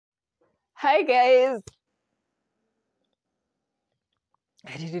Hi guys,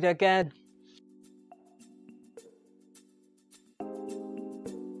 I did it again.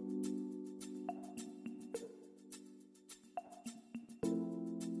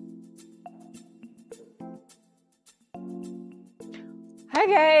 Hi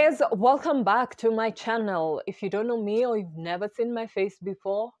guys, welcome back to my channel. If you don't know me or you've never seen my face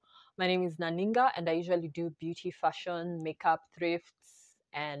before, my name is Naninga and I usually do beauty, fashion, makeup thrifts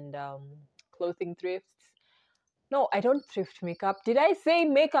and clothing thrifts. No, I don't thrift makeup. Did I say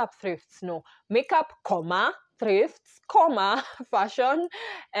makeup thrifts? No, makeup, comma, thrifts, comma, fashion,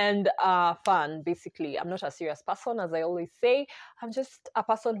 and fun, basically. I'm not a serious person, as I always say. I'm just a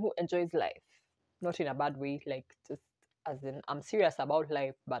person who enjoys life. Not in a bad way, like just as in I'm serious about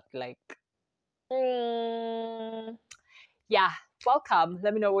life, but like, yeah, welcome.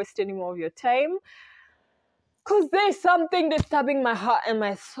 Let me not waste any more of your time. Because there's something disturbing my heart and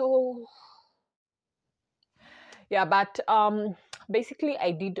my soul. Yeah, but basically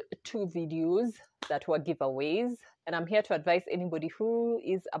I did 2 videos that were giveaways, and I'm here to advise anybody who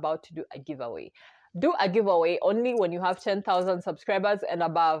is about to do a giveaway. Do a giveaway only when you have 10,000 subscribers and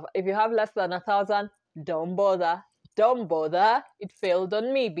above. If you have less than 1,000, don't bother. Don't bother. It failed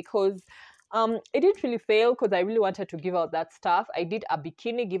on me because it didn't really fail because I really wanted to give out that stuff. I did a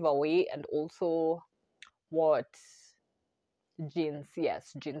bikini giveaway and also what? Jeans,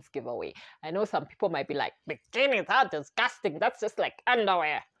 yes, jeans giveaway. I know some people might be like, bikinis are disgusting. That's just like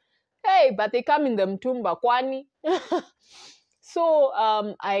underwear. Hey, but they come in the mtumba kwani. So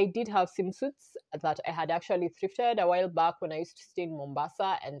I did have swimsuits that I had actually thrifted a while back when I used to stay in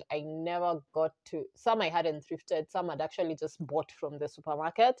Mombasa, and I never got to. Some I hadn't thrifted, some I'd actually just bought from the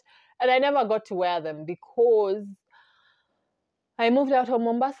supermarket, and I never got to wear them because I moved out of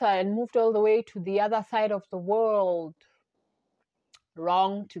Mombasa and moved all the way to the other side of the world.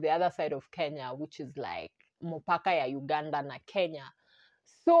 Wrong, to the other side of Kenya, which is like mupaka ya Uganda na Kenya.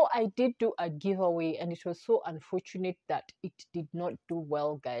 So I did do a giveaway and it was so unfortunate that it did not do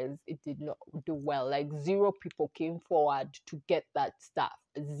well, guys. It did not do well. Like 0 people came forward to get that stuff.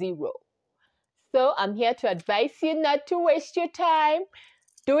 0. So I'm here to advise you not to waste your time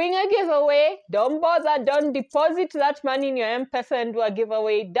doing a giveaway. Don't bother. Don't deposit that money in your M-Pesa and do a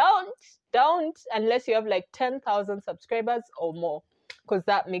giveaway. Don't, unless you have like 10,000 subscribers or more, because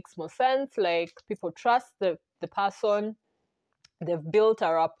that makes more sense. Like, people trust the person, they've built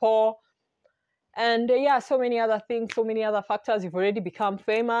a rapport, and yeah, so many other things, so many other factors. You've already become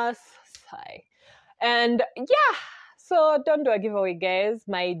famous. And yeah, so don't do a giveaway, guys.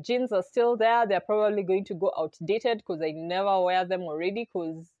 My jeans are still there. They're probably going to go outdated because I never wear them already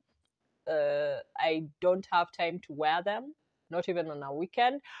because I don't have time to wear them, not even on a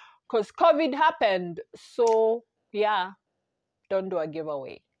weekend, because COVID happened. So yeah, don't do a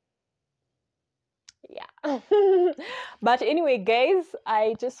giveaway. Yeah. But anyway, guys,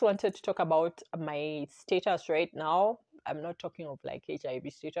 I just wanted to talk about my status right now. I'm not talking of like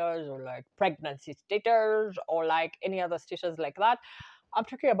HIV status or like pregnancy status or like any other status like that. I'm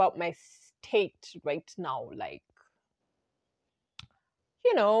talking about my state right now. Like,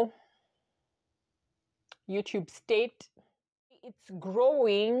 you know, YouTube state. It's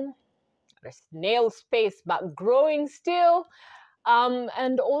growing. There's snail's pace, but growing still.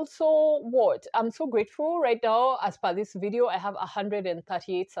 And also what? I'm so grateful right now. As per this video, I have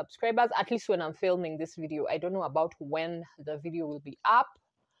 138 subscribers, at least when I'm filming this video. I don't know about when the video will be up,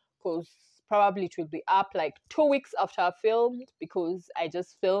 because probably it will be up like 2 weeks after I filmed, because I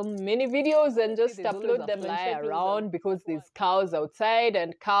just film mini videos and just upload them and fly around because there's cows outside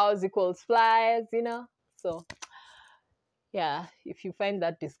and cows equals flies, you know? So yeah, if you find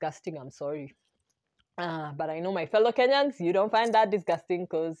that disgusting, I'm sorry. But I know my fellow Kenyans, you don't find that disgusting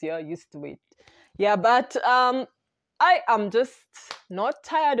because you're used to it. Yeah, but I am just not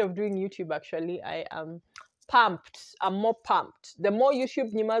tired of doing YouTube, actually. I am pumped. I'm more pumped. The more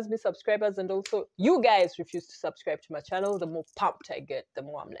YouTube demands me subscribers and also you guys refuse to subscribe to my channel, the more pumped I get. The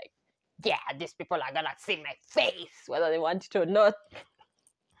more I'm like, yeah, these people are gonna see my face, whether they want it or not.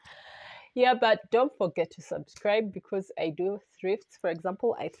 Yeah, but don't forget to subscribe because I do thrifts. For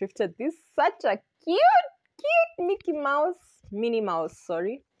example, I thrifted this, such a cute Mickey Mouse, Minnie Mouse,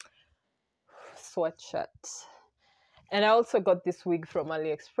 sorry, sweatshirt. And I also got this wig from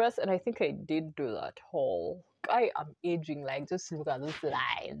AliExpress, and I think I did do that haul. I am aging, like, just look at those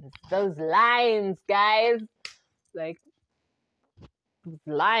lines. Those lines, guys. Like, those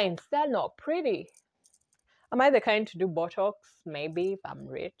lines, they're not pretty. Am I the kind to do Botox? Maybe, if I'm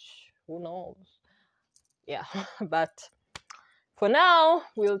rich. Who knows? Yeah, but for now,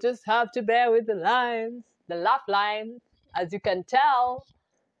 we'll just have to bear with the lines, the laugh lines. As you can tell,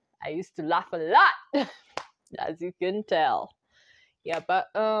 I used to laugh a lot, as you can tell. Yeah, but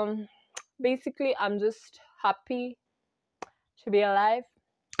basically, I'm just happy to be alive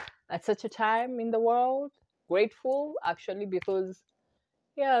at such a time in the world. Grateful, actually, because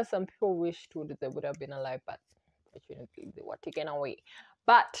yeah, some people wished they would have been alive, but fortunately, they were taken away.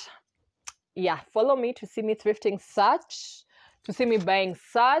 But yeah, follow me to see me thrifting such, to see me buying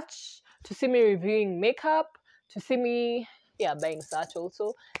such, to see me reviewing makeup, to see me, yeah, buying such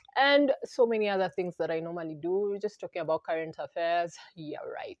also, and so many other things that I normally do. We're just talking about current affairs. Yeah,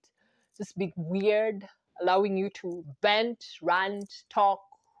 right. Just being weird, allowing you to vent, rant, talk.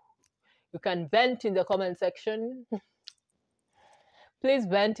 You can vent in the comment section. Please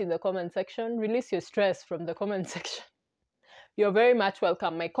vent in the comment section. Release your stress from the comment section. You're very much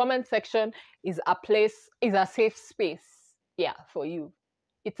welcome. My comment section is a safe space. Yeah, for you.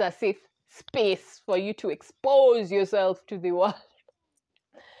 It's a safe space for you to expose yourself to the world.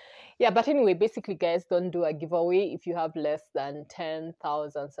 Yeah, but anyway, basically, guys, don't do a giveaway if you have less than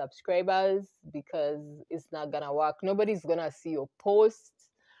 10,000 subscribers, because it's not gonna work. Nobody's gonna see your posts.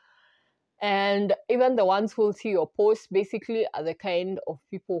 And even the ones who will see your posts basically are the kind of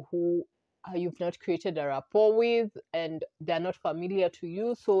people who you've not created a rapport with, and they're not familiar to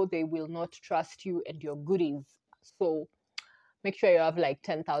you, so they will not trust you and your goodies. So make sure you have like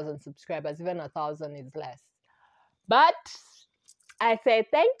 10,000 subscribers. Even 1,000 is less. But I say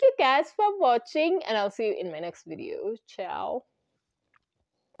thank you guys for watching, and I'll see you in my next video. Ciao.